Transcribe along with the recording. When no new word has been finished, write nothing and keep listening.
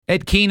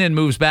Ed Keenan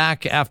moves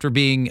back after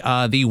being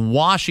the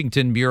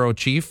Washington bureau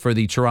chief for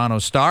the Toronto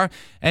Star,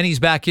 and he's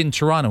back in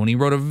Toronto. And he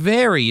wrote a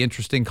very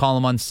interesting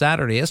column on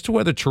Saturday as to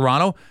whether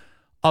Toronto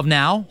of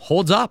now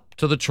holds up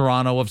to the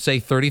Toronto of, say,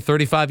 30,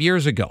 35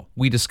 years ago.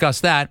 We discuss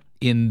that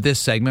in this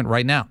segment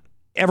right now.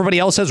 Everybody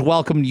else has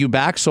welcomed you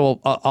back, so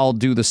I'll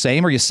do the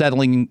same. Are you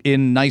settling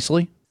in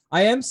nicely?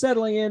 I am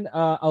settling in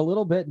a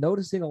little bit,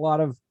 noticing a lot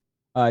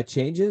of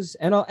changes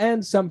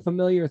and some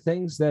familiar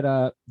things that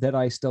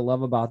I still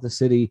love about the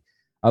city.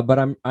 But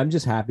I'm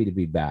just happy to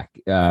be back.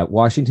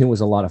 Washington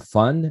was a lot of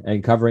fun,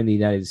 and covering the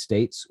United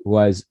States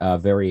was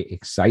very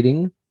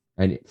exciting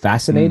and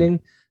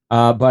fascinating.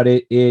 But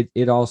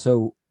it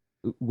also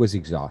was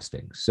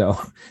exhausting. So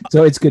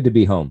it's good to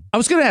be home. I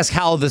was going to ask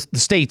how the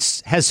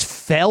States has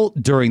felt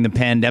during the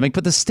pandemic,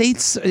 but the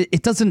States,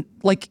 it doesn't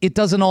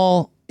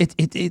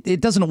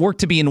work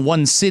to be in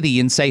one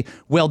city and say,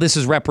 well, this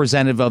is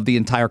representative of the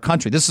entire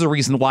country. This is a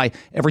reason why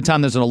every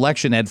time there's an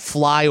election,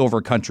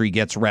 flyover country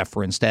gets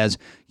referenced as,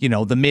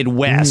 the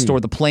Midwest or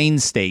the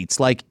Plains states.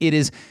 Like it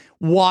is.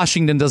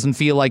 Washington doesn't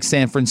feel like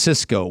San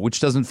Francisco, which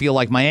doesn't feel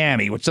like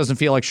Miami, which doesn't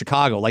feel like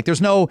Chicago. Like there's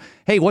no,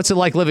 hey, what's it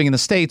like living in the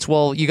States?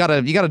 Well, you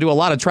gotta do a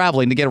lot of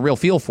traveling to get a real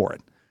feel for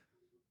it.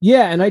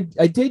 Yeah, and I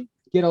did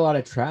get a lot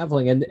of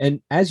traveling, and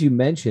as you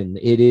mentioned,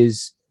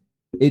 it's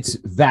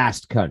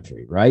vast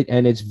country, right?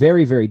 And it's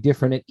very, very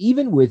different. And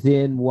even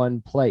within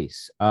one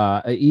place,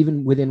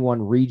 even within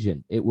one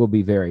region, it will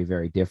be very,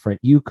 very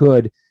different. You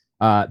could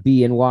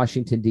be in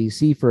Washington,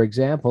 D.C., for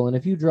example, and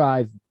if you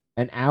drive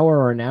an hour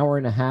or an hour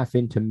and a half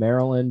into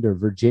Maryland or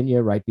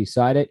Virginia right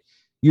beside it,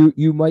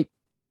 you might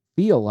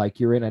feel like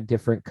you're in a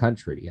different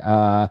country.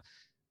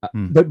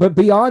 But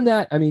beyond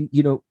that, I mean,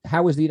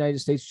 how was the United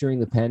States during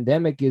the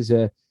pandemic is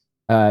a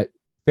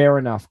fair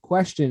enough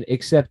question,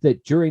 except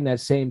that during that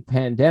same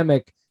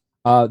pandemic,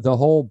 the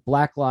whole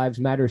Black Lives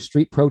Matter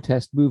street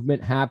protest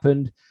movement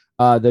happened.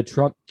 The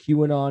Trump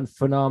QAnon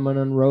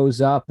phenomenon rose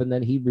up, and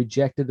then he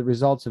rejected the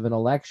results of an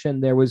election.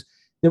 There was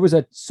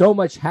so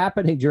much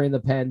happening during the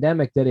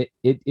pandemic that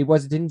it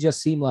didn't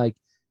just seem like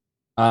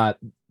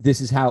this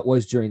is how it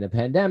was during the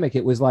pandemic.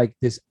 It was like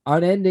this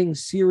unending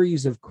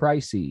series of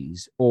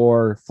crises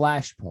or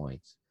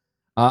flashpoints,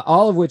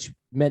 all of which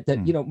meant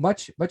that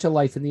much of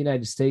life in the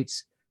United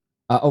States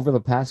over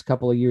the past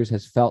couple of years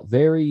has felt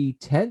very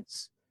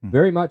tense,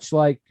 very much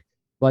like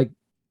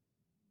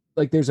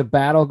there's a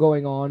battle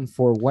going on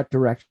for what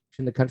direction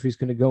the country's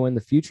going to go in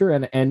the future,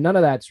 and none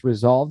of that's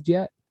resolved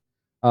yet.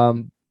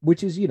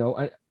 Which is,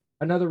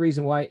 another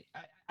reason why,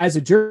 as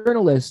a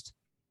journalist,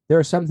 there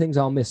are some things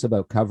I'll miss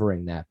about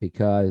covering that,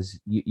 because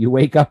you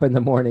wake up in the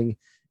morning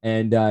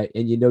and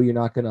you're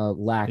not going to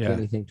lack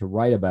anything to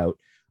write about.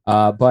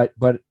 But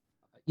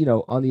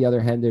on the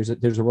other hand,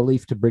 there's a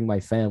relief to bring my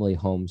family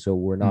home, so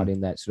we're not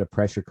in that sort of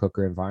pressure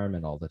cooker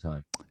environment all the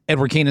time.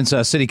 Edward Keenan's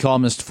a city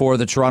columnist for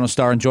the Toronto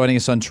Star and joining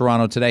us on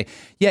Toronto Today.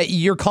 Yeah,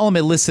 your column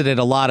elicited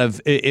a lot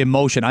of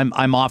emotion.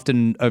 I'm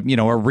often a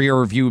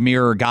rear view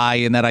mirror guy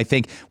in that I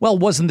think, well,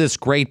 wasn't this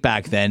great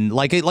back then?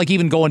 Like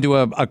even going to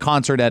a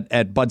concert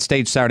at Bud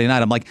Stage Saturday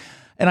night, I'm like,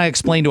 and I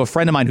explained to a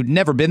friend of mine who'd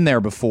never been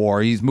there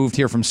before. He's moved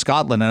here from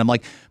Scotland, and I'm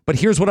like, but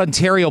here's what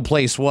Ontario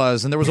Place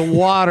was, and there was a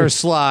water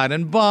slide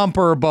and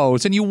bumper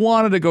boats, and you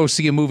wanted to go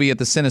see a movie at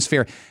the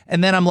Cinesphere.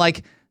 And then I'm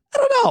like, I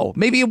don't know.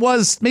 Maybe it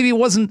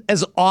wasn't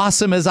as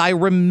awesome as I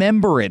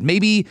remember it.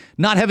 Maybe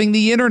not having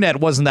the internet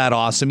wasn't that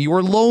awesome. You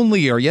were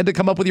lonelier. You had to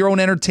come up with your own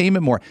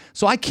entertainment more.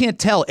 So I can't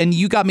tell. And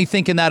you got me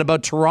thinking that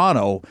about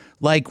Toronto.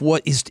 Like,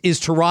 what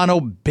is Toronto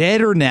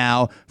better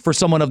now for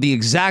someone of the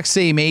exact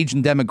same age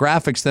and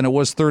demographics than it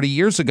was 30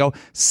 years ago?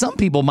 Some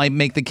people might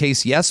make the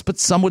case yes, but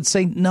some would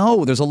say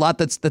no. There's a lot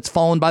that's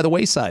fallen by the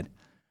wayside.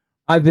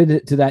 I've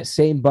been to that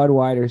same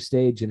Budweiser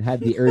stage and had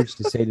the urge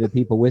to say to the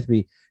people with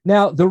me,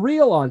 now, the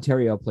real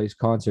Ontario Place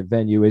concert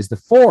venue is the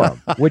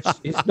Forum, which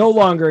is no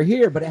longer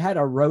here, but it had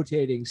a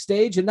rotating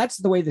stage, and that's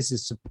the way this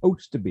is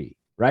supposed to be,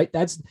 right?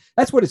 That's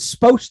what it's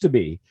supposed to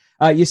be.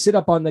 You sit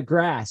up on the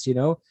grass,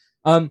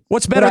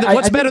 What's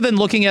better than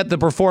looking at the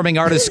performing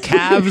artist's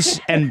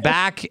calves and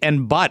back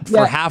and butt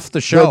for half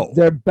the show?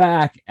 Their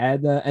back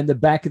and the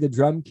back of the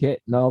drum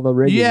kit and all the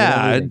rigging.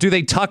 Yeah, do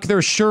they tuck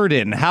their shirt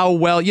in? How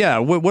well? Yeah,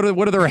 what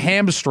do their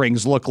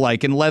hamstrings look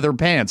like in leather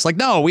pants? Like,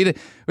 no,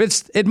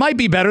 it might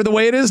be better the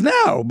way it is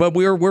now, but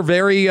we're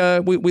very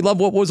we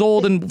love what was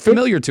old and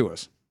familiar to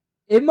us.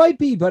 It might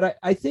be, but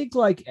I think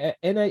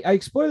and I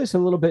explore this a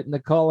little bit in the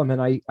column,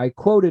 and I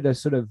quoted a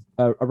sort of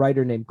a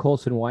writer named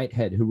Colson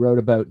Whitehead who wrote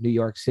about New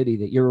York City,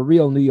 that you're a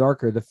real New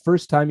Yorker the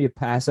first time you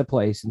pass a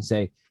place and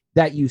say,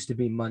 that used to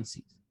be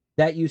Muncie's.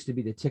 That used to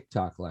be the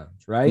TikTok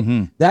Lounge, right?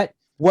 Mm-hmm. That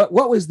what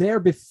was there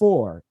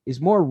before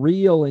is more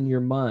real in your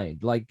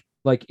mind. Like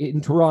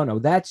in Toronto,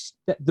 that's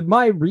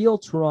my real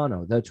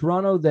Toronto, the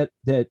Toronto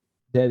that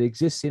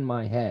exists in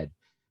my head.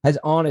 Has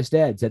Honest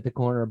Ed's at the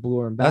corner of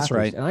Bloor and Bathurst. That's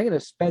right. And I'm going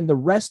to spend the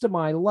rest of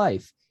my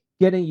life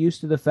getting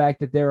used to the fact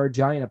that there are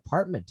giant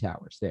apartment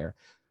towers there.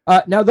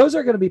 Now, those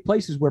are going to be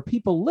places where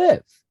people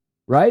live,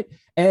 right?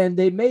 And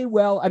they may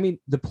well,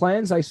 the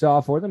plans I saw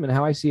for them and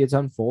how I see it's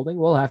unfolding,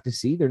 we'll have to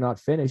see. They're not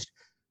finished.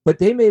 but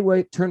they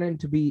may turn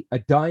into be a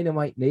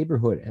dynamite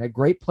neighborhood and a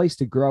great place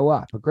to grow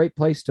up, a great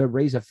place to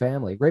raise a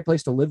family, a great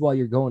place to live while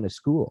you're going to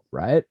school,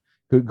 right?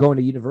 Going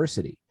to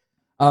university.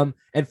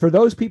 And for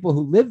those people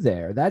who live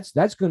there,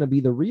 that's going to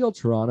be the real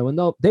Toronto,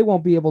 and they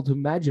won't be able to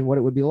imagine what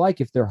it would be like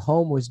if their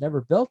home was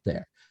never built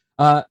there.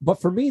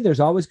 But for me, there's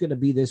always going to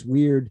be this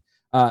weird,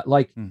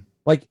 like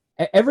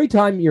every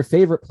time your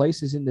favorite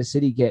places in the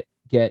city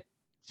get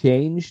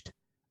changed,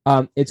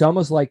 it's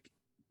almost like,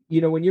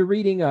 when you're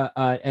reading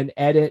an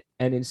edit,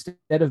 and instead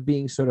of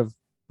being sort of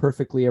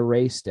perfectly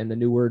erased and the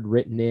new word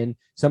written in,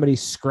 somebody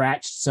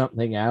scratched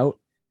something out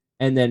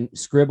and then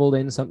scribbled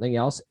in something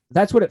else.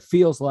 That's what it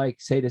feels like,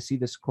 say, to see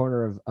this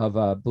corner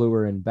of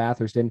Bloor and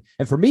Bathurst. And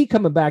for me,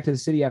 coming back to the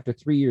city after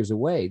 3 years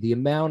away, the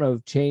amount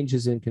of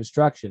changes in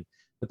construction,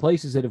 the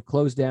places that have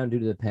closed down due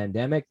to the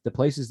pandemic, the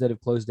places that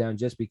have closed down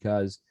just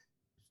because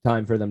it's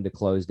time for them to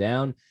close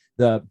down,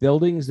 the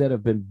buildings that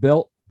have been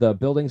built, the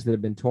buildings that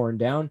have been torn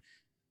down,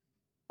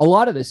 a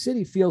lot of the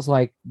city feels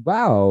like,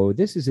 wow,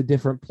 this is a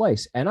different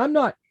place. And I'm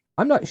not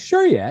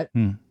sure yet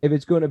if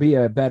it's going to be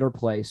a better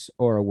place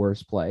or a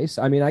worse place.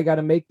 I mean, I got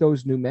to make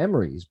those new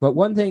memories. But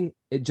one thing,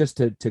 just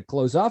to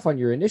close off on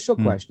your initial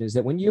question, is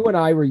that when you and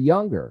I were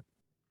younger,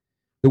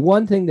 the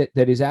one thing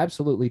that is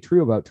absolutely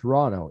true about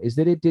Toronto is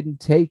that it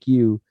didn't take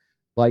you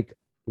like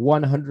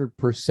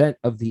 100%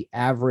 of the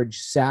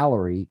average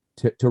salary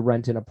to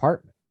rent an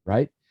apartment,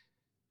 right?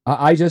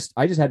 I just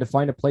had to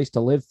find a place to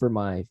live for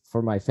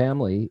my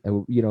family,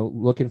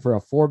 looking for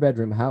a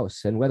 4-bedroom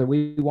house, and whether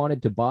we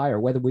wanted to buy or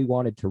whether we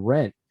wanted to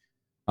rent,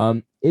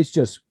 it's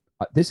just,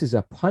 this is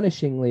a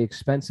punishingly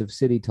expensive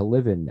city to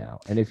live in now.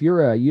 And if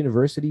you're a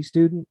university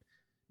student,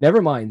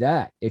 never mind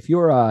that. If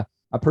you're a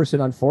person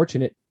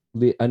unfortunate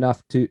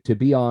enough to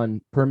be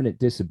on permanent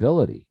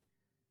disability,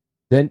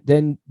 then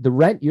the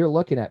rent you're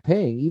looking at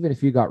paying, even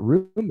if you got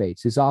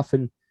roommates, is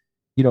often,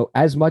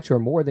 as much or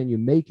more than you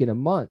make in a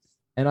month.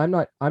 And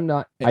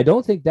I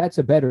don't think that's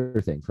a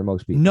better thing for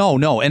most people.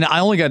 No. And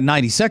I only got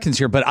 90 seconds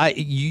here, but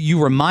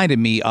you reminded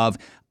me of,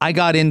 I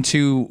got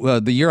into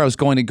the year I was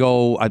going to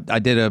go, I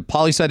did a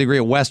poli-sci degree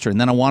at Western,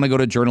 then I want to go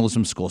to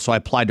journalism school. So I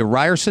applied to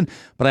Ryerson,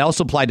 but I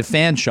also applied to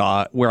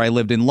Fanshawe, where I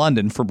lived in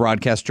London, for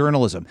broadcast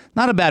journalism.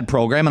 Not a bad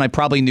program, and I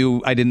probably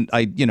knew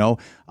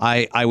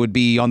I would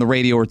be on the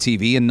radio or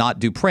TV and not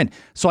do print.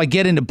 So I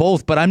get into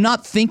both, but I'm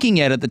not thinking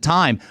at the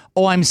time,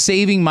 I'm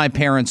saving my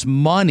parents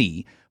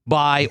money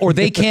or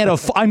they can't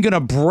I'm going to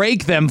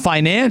break them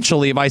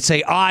financially if I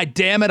say,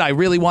 damn it, I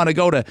really want to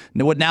go to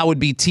what now would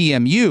be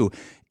TMU.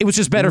 It was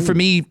just better for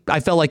me.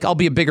 I felt like I'll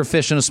be a bigger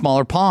fish in a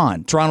smaller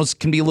pond. Toronto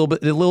can be a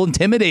little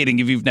intimidating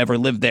if you've never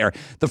lived there.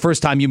 The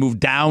first time you move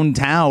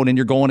downtown and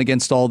you're going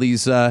against all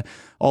these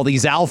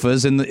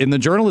alphas in the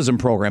journalism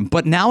program.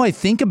 But now I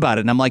think about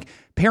it and I'm like,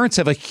 parents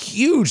have a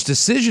huge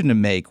decision to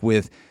make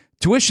with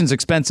tuition's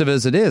expensive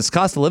as it is.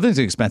 Cost of living is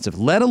expensive,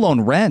 let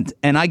alone rent.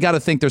 And I got to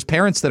think there's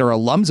parents that are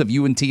alums of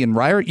U of T and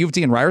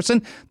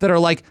Ryerson that are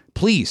like,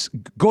 please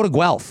go to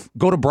Guelph,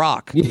 go to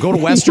Brock, go to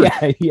Western.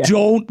 Yeah.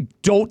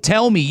 Don't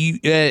tell me,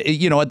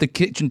 at the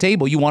kitchen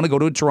table, you want to go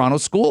to a Toronto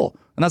school.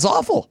 And that's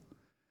awful.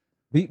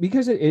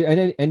 Because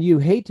and you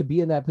hate to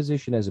be in that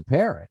position as a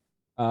parent.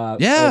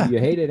 You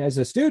hate it as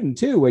a student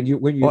too, when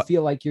you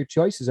feel like your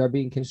choices are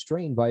being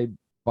constrained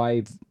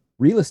by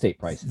real estate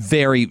prices.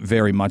 Very,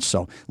 very much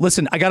so.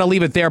 Listen, I got to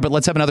leave it there, but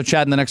let's have another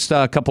chat in the next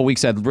couple of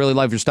weeks. I'd really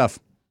love your stuff.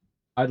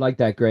 I'd like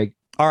that, Greg.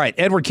 All right,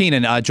 Edward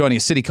Keenan joining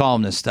us, city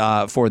columnist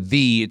for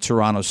the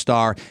Toronto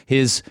Star.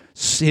 His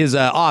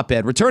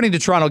op-ed, returning to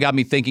Toronto, got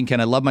me thinking,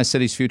 can I love my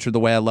city's future the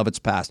way I love its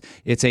past?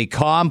 It's a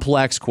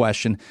complex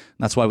question.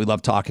 That's why we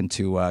love talking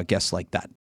to guests like that.